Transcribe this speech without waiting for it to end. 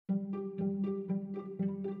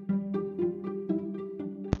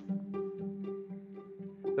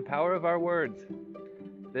the power of our words.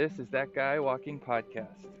 This is That Guy Walking Podcast.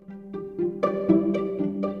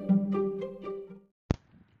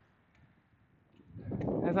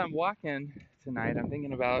 As I'm walking tonight, I'm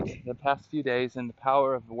thinking about the past few days and the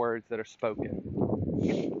power of the words that are spoken.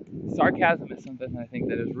 Sarcasm is something I think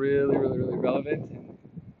that is really relevant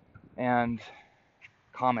and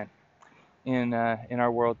common in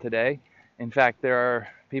our world today. In fact, there are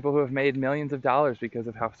people who have made millions of dollars because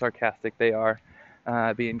of how sarcastic they are,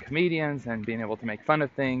 being comedians and being able to make fun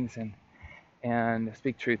of things and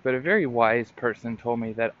speak truth. But a very wise person told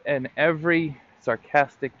me that in every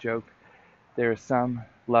sarcastic joke, there is some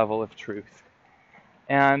level of truth.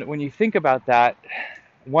 And when you think about that,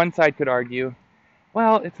 one side could argue,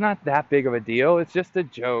 well, it's not that big of a deal. It's just a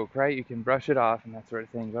joke, right? You can brush it off and that sort of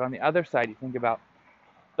thing. But on the other side, you think about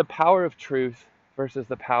the power of truth versus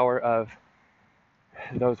the power of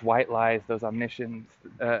those white lies, those omissions,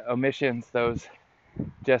 those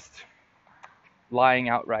just lying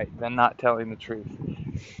outright and not telling the truth.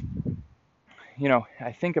 You know,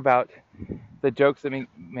 I think about the jokes that we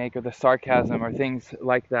make or the sarcasm or things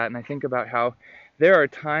like that, and I think about how there are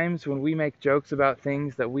times when we make jokes about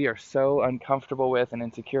things that we are so uncomfortable with and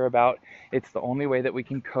insecure about. It's the only way that we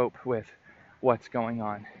can cope with what's going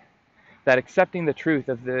on. That accepting the truth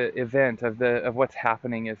of the event, of what's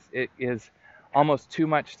happening is almost too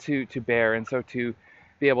much to bear, and so to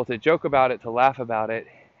be able to joke about it, to laugh about it,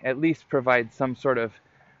 at least provides some sort of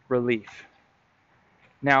relief.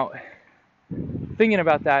 Now, thinking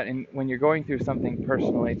about that, and when you're going through something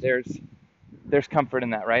personally, there's comfort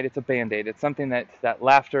in that, right? It's a Band-Aid. It's something that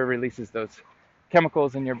laughter releases those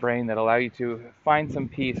chemicals in your brain that allow you to find some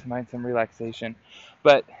peace, find some relaxation.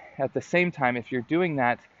 But at the same time, if you're doing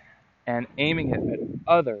that and aiming it at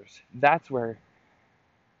others, that's where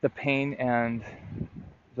the pain and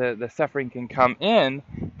the suffering can come in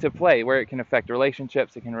to play, where it can affect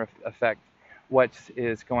relationships, it can affect what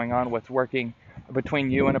is going on, what's working between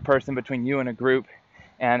you and a person, between you and a group,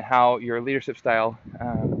 and how your leadership style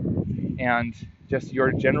and just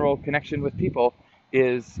your general connection with people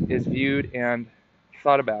is viewed and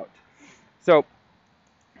thought about. So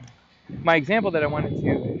my example that I wanted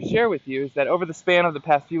to share with you is that over the span of the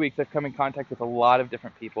past few weeks, I've come in contact with a lot of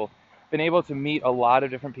different people, been able to meet a lot of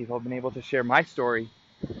different people, been able to share my story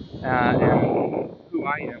and who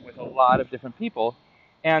I am with a lot of different people.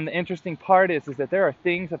 And the interesting part is that there are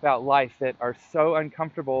things about life that are so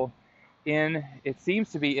uncomfortable it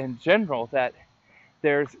seems to be in general, that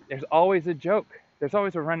there's always a joke. There's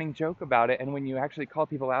always a running joke about it. And when you actually call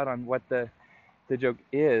people out on what the joke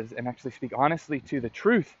is and actually speak honestly to the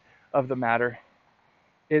truth of the matter,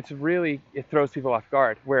 it throws people off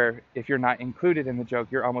guard, where if you're not included in the joke,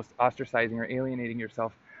 you're almost ostracizing or alienating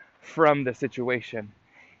yourself from the situation,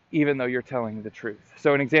 even though you're telling the truth.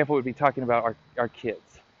 So an example would be talking about our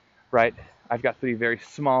kids, right? I've got 3 very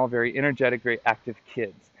small, very energetic, very active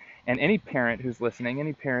kids. And any parent who's listening,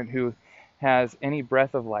 any parent who has any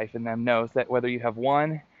breath of life in them knows that whether you have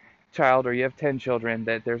 1 child or you have 10 children,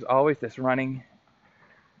 that there's always this running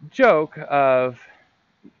joke of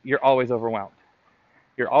you're always overwhelmed.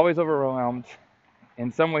 You're always overwhelmed.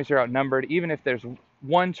 In some ways, you're outnumbered. Even if there's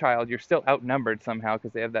 1 child, you're still outnumbered somehow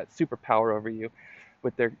because they have that superpower over you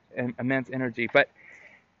with their immense energy. But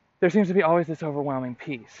there seems to be always this overwhelming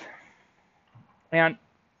piece. And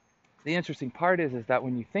the interesting part is that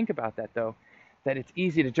when you think about that, though, that it's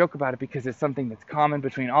easy to joke about it because it's something that's common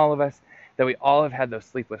between all of us, that we all have had those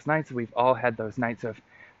sleepless nights. We've all had those nights of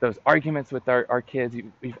those arguments with our kids.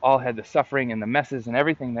 We've all had the suffering and the messes and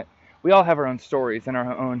everything. That we all have our own stories and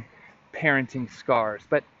our own parenting scars.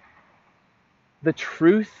 But the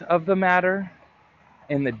truth of the matter,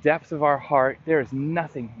 in the depths of our heart, there is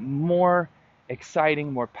nothing more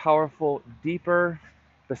exciting, more powerful, deeper,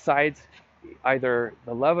 besides either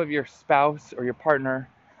the love of your spouse or your partner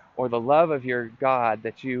or the love of your God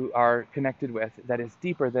that you are connected with, that is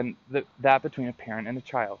deeper than that between a parent and a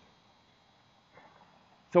child.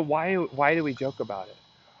 So why do we joke about it?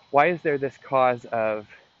 Why is there this cause of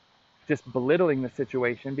just belittling the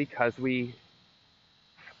situation because we're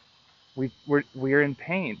in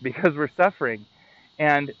pain, because we're suffering?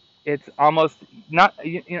 And it's almost not,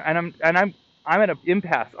 and I'm at an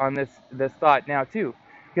impasse on this thought now too,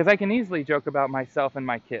 because I can easily joke about myself and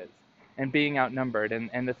my kids and being outnumbered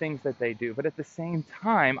and the things that they do. But at the same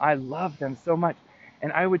time, I love them so much,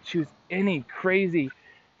 and I would choose any crazy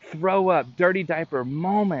throw up, dirty diaper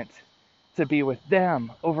moment to be with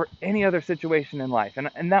them over any other situation in life.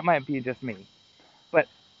 And that might be just me. But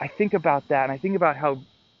I think about that, and I think about how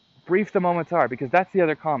brief the moments are, because that's the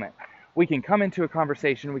other comment. We can come into a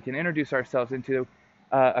conversation, we can introduce ourselves into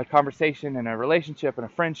a conversation and a relationship and a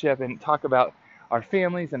friendship and talk about our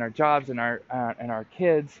families and our jobs and our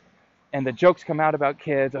kids, and the jokes come out about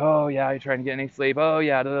kids. Oh yeah, you're trying to get any sleep. Oh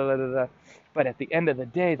yeah, da, da, da, da. But at the end of the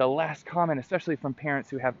day, the last comment, especially from parents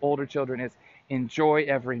who have older children, is enjoy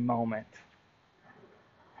every moment.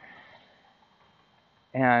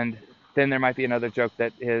 And then there might be another joke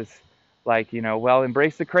that is like, well,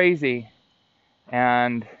 embrace the crazy.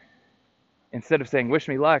 And instead of saying wish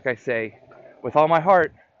me luck, I say, with all my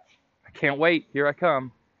heart, I can't wait, here I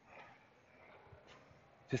come.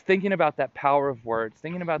 Just thinking about that power of words,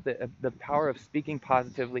 thinking about the power of speaking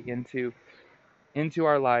positively into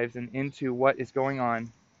our lives and into what is going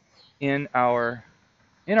on in our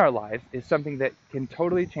lives is something that can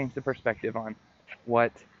totally change the perspective on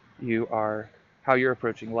how you're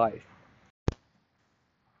approaching life.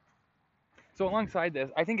 So alongside this,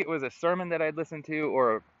 I think it was a sermon that I'd listened to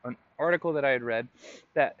or an article that I had read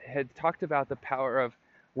that had talked about the power of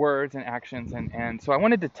words and actions, and so I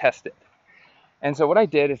wanted to test it. And so what I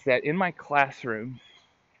did is that in my classroom,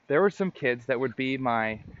 there were some kids that would be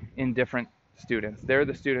my indifferent students. They're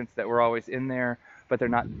the students that were always in there, but they're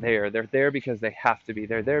not there. They're there because they have to be.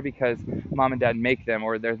 They're there because mom and dad make them,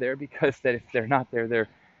 or they're there because that if they're not there, they're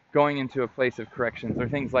going into a place of corrections or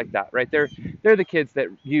things like that, right? They're the kids that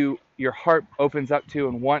your heart opens up to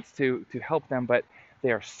and wants to help them, but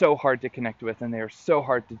they are so hard to connect with and they are so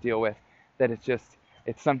hard to deal with that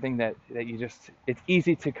it's something that it's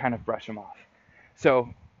easy to kind of brush them off.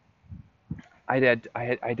 So I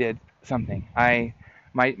did something.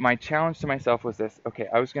 My challenge to myself was this. Okay,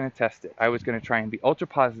 I was going to test it. I was going to try and be ultra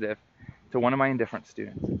positive to one of my indifferent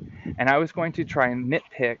students, and I was going to try and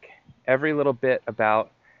nitpick every little bit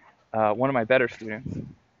about one of my better students.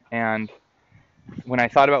 And when I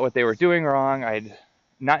thought about what they were doing wrong, I'd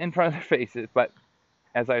not in front of their faces, but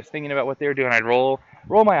as I was thinking about what they were doing, I'd roll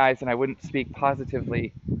my eyes and I wouldn't speak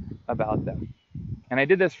positively about them. And I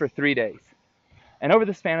did this for 3 days. And over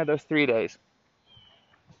the span of those 3 days,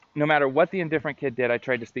 no matter what the indifferent kid did, I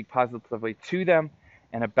tried to speak positively to them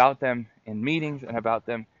and about them in meetings and about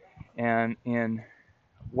them and in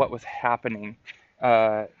what was happening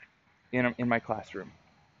in my classroom.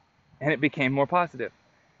 And it became more positive.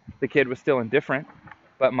 The kid was still indifferent,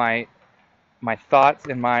 but my thoughts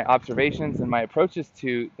and my observations and my approaches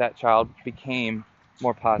to that child became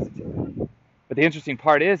more positive. But the interesting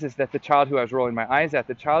part is that the child who I was rolling my eyes at,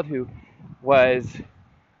 the child who was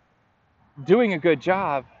doing a good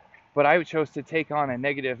job, but I chose to take on a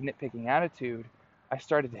negative nitpicking attitude, I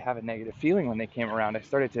started to have a negative feeling when they came around. I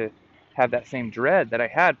started to have that same dread that I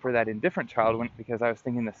had for that indifferent child because I was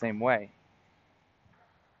thinking the same way.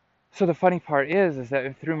 So the funny part is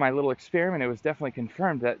that through my little experiment, it was definitely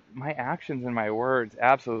confirmed that my actions and my words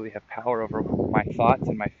absolutely have power over my thoughts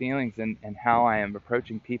and my feelings and how I am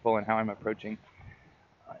approaching people and how I'm approaching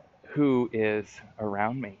who is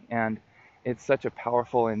around me. And it's such a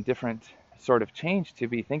powerful and different sort of change to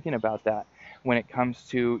be thinking about that when it comes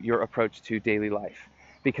to your approach to daily life.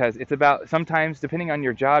 Because it's about, sometimes, depending on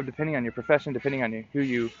your job, depending on your profession, depending on who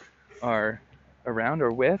you are around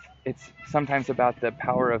or with, it's sometimes about the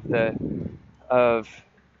power of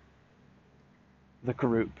the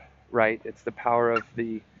group, right? It's the power of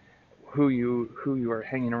who you are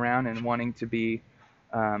hanging around and wanting to be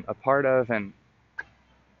a part of and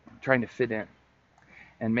trying to fit in.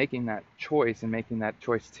 And making that choice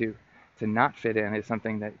to not fit in is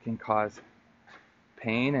something that can cause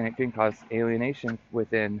pain and it can cause alienation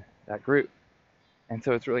within that group. And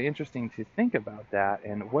so it's really interesting to think about that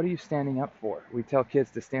and what are you standing up for? We tell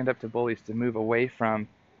kids to stand up to bullies, to move away from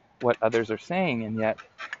what others are saying, and yet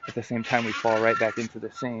at the same time we fall right back into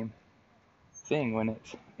the same thing when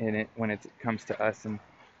it comes to us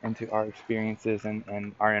and to our experiences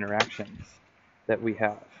and our interactions that we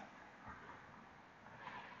have.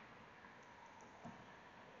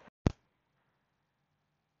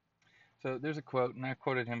 So there's a quote, and I've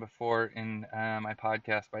quoted him before in my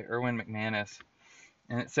podcast, by Erwin McManus,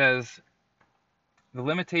 and it says, "The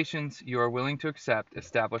limitations you are willing to accept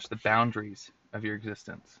establish the boundaries of your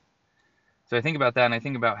existence." So I think about that, and I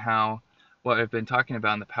think about how what I've been talking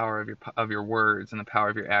about and the power of your words and the power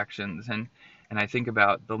of your actions, and I think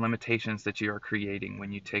about the limitations that you are creating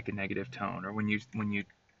when you take a negative tone, or when you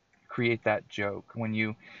create that joke, when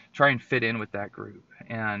you try and fit in with that group.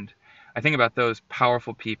 And I think about those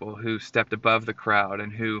powerful people who stepped above the crowd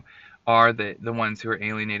and who are the ones who are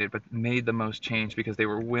alienated but made the most change because they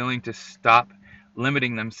were willing to stop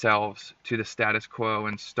limiting themselves to the status quo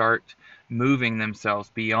and start moving themselves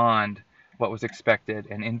beyond what was expected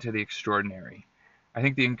and into the extraordinary. I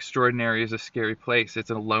think the extraordinary is a scary place. It's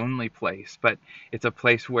a lonely place, but it's a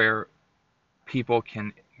place where people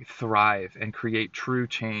can thrive and create true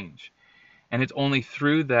change. And it's only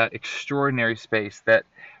through that extraordinary space that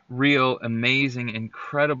real, amazing,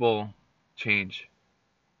 incredible change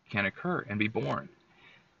can occur and be born.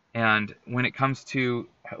 And when it comes to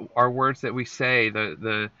our words that we say,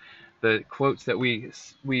 the quotes that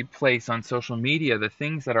we place on social media, the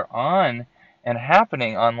things that are on and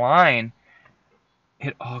happening online,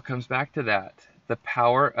 it all comes back to that. The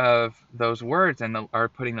power of those words and are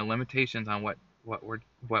putting the limitations on what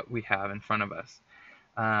we have in front of us.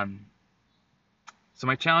 So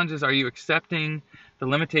my challenge is, are you accepting the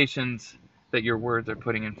limitations that your words are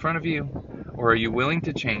putting in front of you? Or are you willing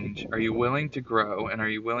to change? Are you willing to grow? And are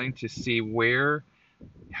you willing to see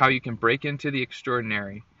how you can break into the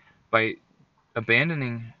extraordinary by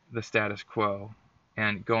abandoning the status quo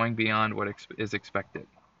and going beyond what is expected?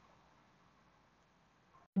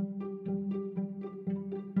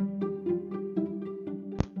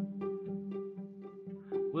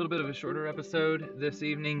 A little bit of a shorter episode this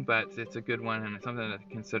evening, but it's a good one and it's something to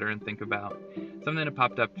consider and think about. Something that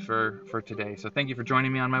popped up for today. So thank you for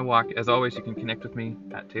joining me on my walk. As always, you can connect with me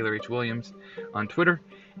at Taylor H. Williams on Twitter,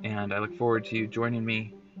 and I look forward to you joining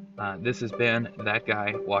me. This has been That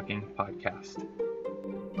Guy Walking Podcast.